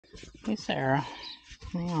Hey, Sarah.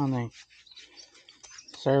 Hang on there.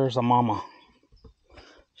 Sarah's a mama.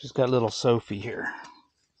 She's got little Sophie here.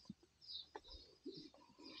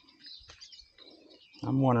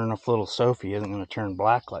 I'm wondering if little Sophie isn't going to turn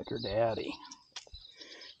black like her daddy.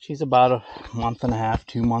 She's about a month and a half,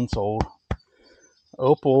 2 months old.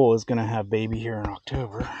 Opal is going to have baby here in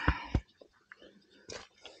October.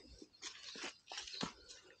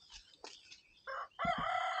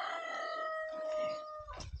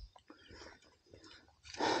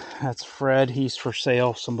 That's Fred. He's for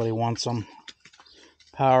sale. Somebody wants him.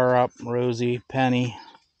 Power Up, Rosie, Penny,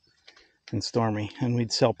 and Stormy. And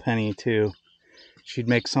we'd sell Penny too. She'd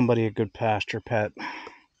make somebody a good pasture pet.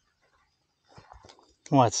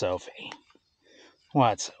 What, Sophie?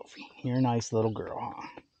 What, Sophie? You're a nice little girl, huh?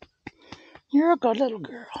 You're a good little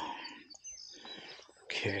girl.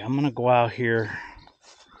 Okay, I'm going to go out here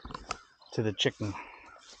to the chickens,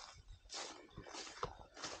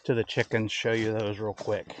 show you those real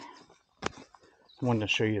quick. I wanted to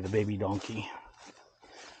show you the baby donkey.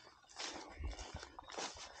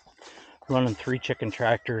 Running 3 chicken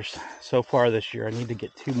tractors so far this year. I need to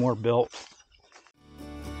get 2 more built.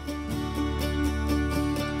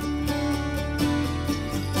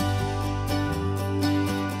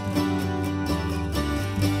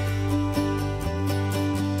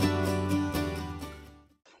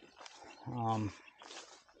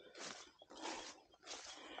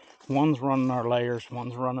 One's running our layers,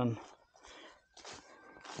 one's running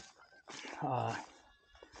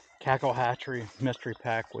Cackle Hatchery Mystery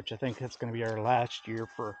Pack, which I think it's going to be our last year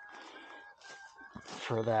for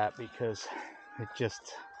that, because it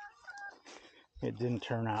didn't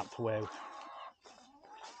turn out the way it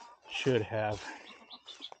should have.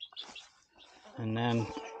 And then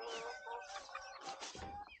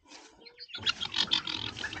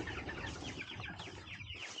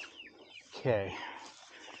okay,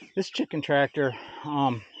 this chicken tractor,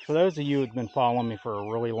 for those of you who've been following me for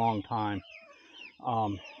a really long time,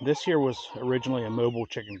 this here was originally a mobile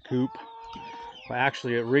chicken coop. Well,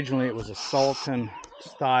 actually, originally it was a Sultan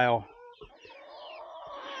style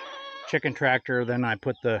chicken tractor. Then I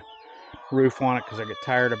put the roof on it because I get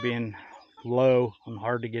tired of being low and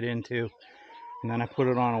hard to get into. And then I put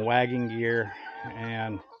it on a wagon gear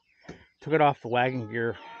and took it off the wagon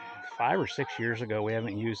gear 5 or 6 years ago. We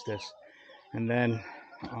haven't used this. And then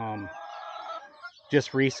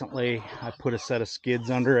just recently I put a set of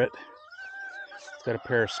skids under it. It's got a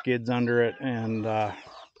pair of skids under it, and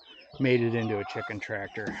made it into a chicken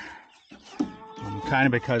tractor. Kind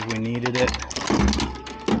of because we needed it.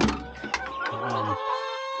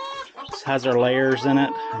 This has our layers in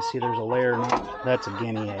it. I see there's a layer. That's a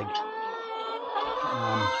guinea egg.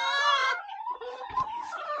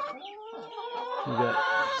 We've got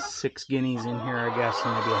 6 guineas in here, I guess,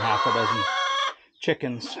 and maybe a half a dozen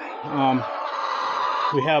chickens.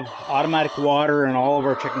 We have automatic water in all of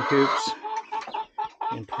our chicken coops.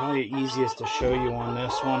 And probably easiest to show you on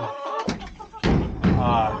this one.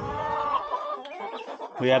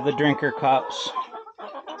 We have the drinker cups.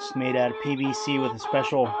 It's made out of PVC with a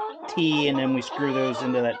special T, and then we screw those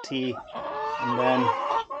into that T. And then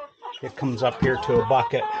it comes up here to a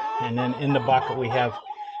bucket. And then in the bucket we have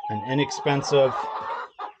an inexpensive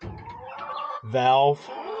valve.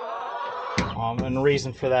 And the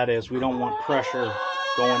reason for that is we don't want pressure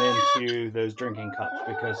going into those drinking cups,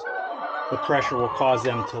 because the pressure will cause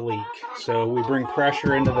them to leak. So we bring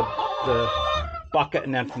pressure into the bucket,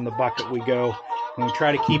 and then from the bucket we go, and we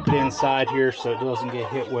try to keep it inside here so it doesn't get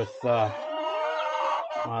hit with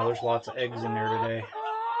there's lots of eggs in there today.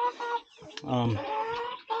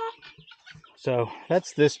 So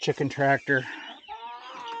that's this chicken tractor.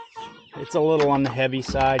 It's a little on the heavy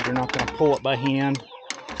side. You're not going to pull it by hand,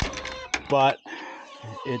 but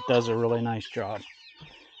it does a really nice job.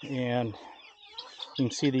 And you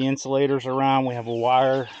can see the insulators around. We have a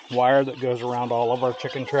wire that goes around all of our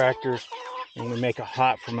chicken tractors, and we make it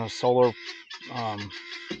hot from a solar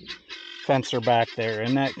fencer back there,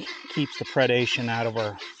 and that keeps the predation out of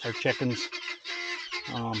our chickens.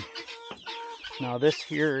 Now this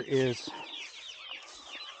here is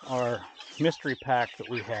our mystery pack that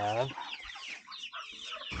we have.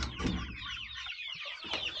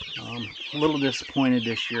 A little disappointed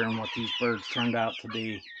this year in what these birds turned out to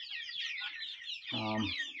be.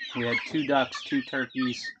 We had 2 ducks, 2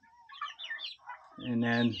 turkeys, and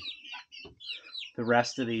then the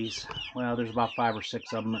rest of these, well, there's about 5 or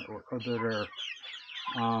 6 of them that are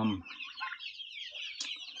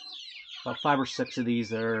about 5 or 6 of these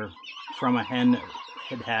that are from a hen that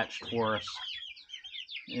had hatched for us.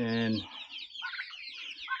 And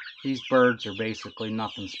these birds are basically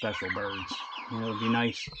nothing special birds. You know, it'd be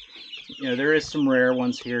nice You know, there is some rare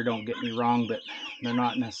ones here, don't get me wrong, but they're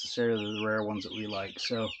not necessarily the rare ones that we like.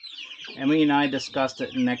 So Emily and I discussed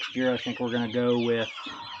it, and next year I think we're going to go with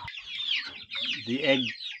the egg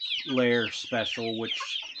layer special, which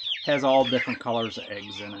has all different colors of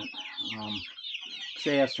eggs in it.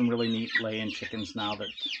 They have some really neat laying chickens now that,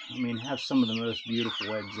 I mean, have some of the most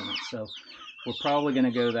beautiful eggs in it. So we're probably going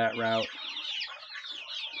to go that route.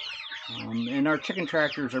 And our chicken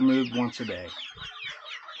tractors are moved once a day.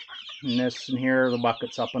 And this in here, the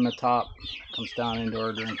bucket's up on the top, comes down into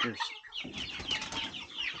our drinkers.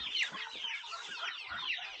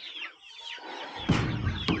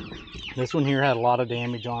 This one here had a lot of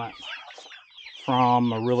damage on it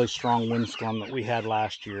from a really strong windstorm that we had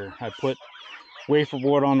last year. I put wafer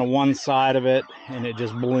board on the one side of it, and it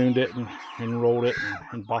just ballooned it and rolled it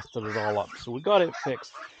and busted it all up. So we got it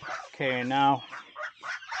fixed. Okay, now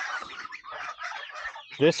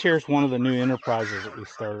this here's one of the new enterprises that we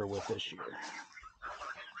started with this year.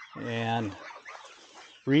 And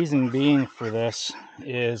reason being for this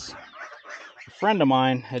is a friend of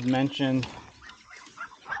mine had mentioned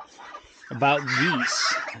about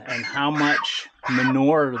geese and how much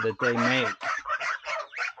manure that they make.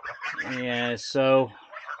 And so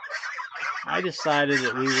I decided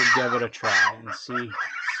that we would give it a try and see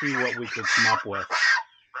what we could come up with.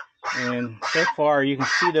 And so far you can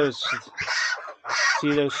see those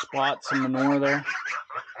spots of manure there.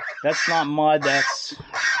 That's not mud, that's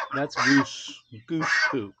goose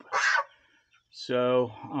poop.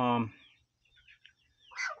 So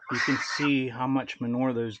you can see how much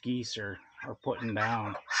manure those geese are putting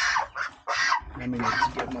down. Let me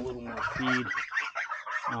just give them a little more feed.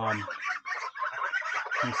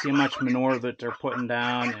 You see how much manure that they're putting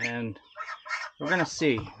down, and we're gonna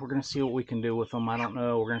see what we can do with them. I don't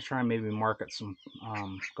know. We're gonna try and maybe market some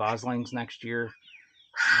goslings next year,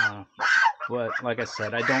 but like I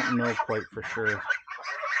said, I don't know quite for sure.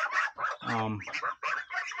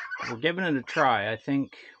 We're giving it a try. I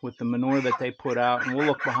think with the manure that they put out, and we'll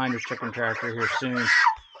look behind the chicken tractor here soon and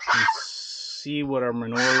see what our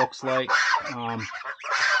manure looks like.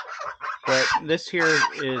 But this here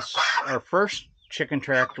is our first chicken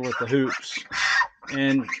tractor with the hoops,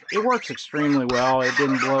 and it works extremely well. It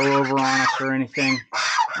didn't blow over on us or anything.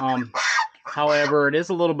 However, it is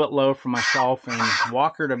a little bit low for myself and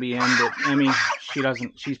Walker to be in, but Emmy,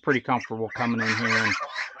 she's pretty comfortable coming in here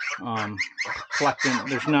and collecting.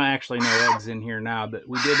 There's actually no eggs in here now, but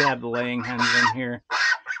we did have the laying hens in here.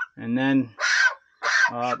 And then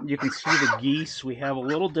you can see the geese. We have a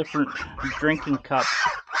little different drinking cup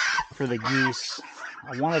for the geese.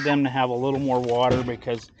 I wanted them to have a little more water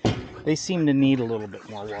because they seem to need a little bit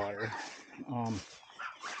more water.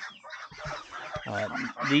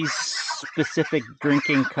 These specific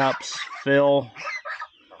drinking cups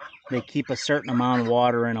they keep a certain amount of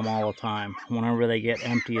water in them all the time. Whenever they get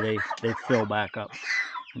empty, they fill back up.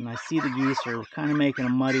 And I see the geese are kind of making a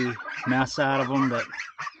muddy mess out of them, but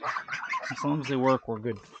as long as they work, we're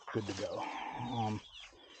good to go.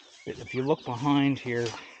 If you look behind here,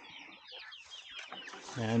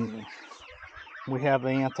 and we have the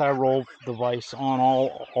anti-roll device on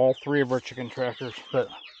all three of our chicken tractors, but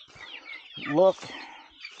look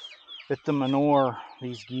at the manure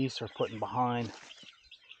these geese are putting behind.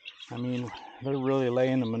 I mean, they're really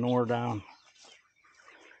laying the manure down.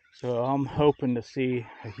 So I'm hoping to see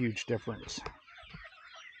a huge difference.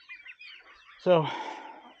 So,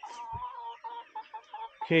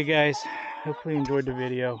 okay guys, hopefully you enjoyed the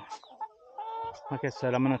video. Like I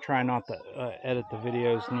said, I'm going to try not to edit the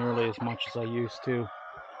videos nearly as much as I used to.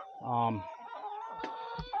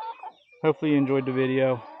 Hopefully you enjoyed the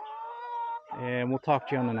video, and we'll talk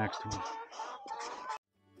to you on the next one.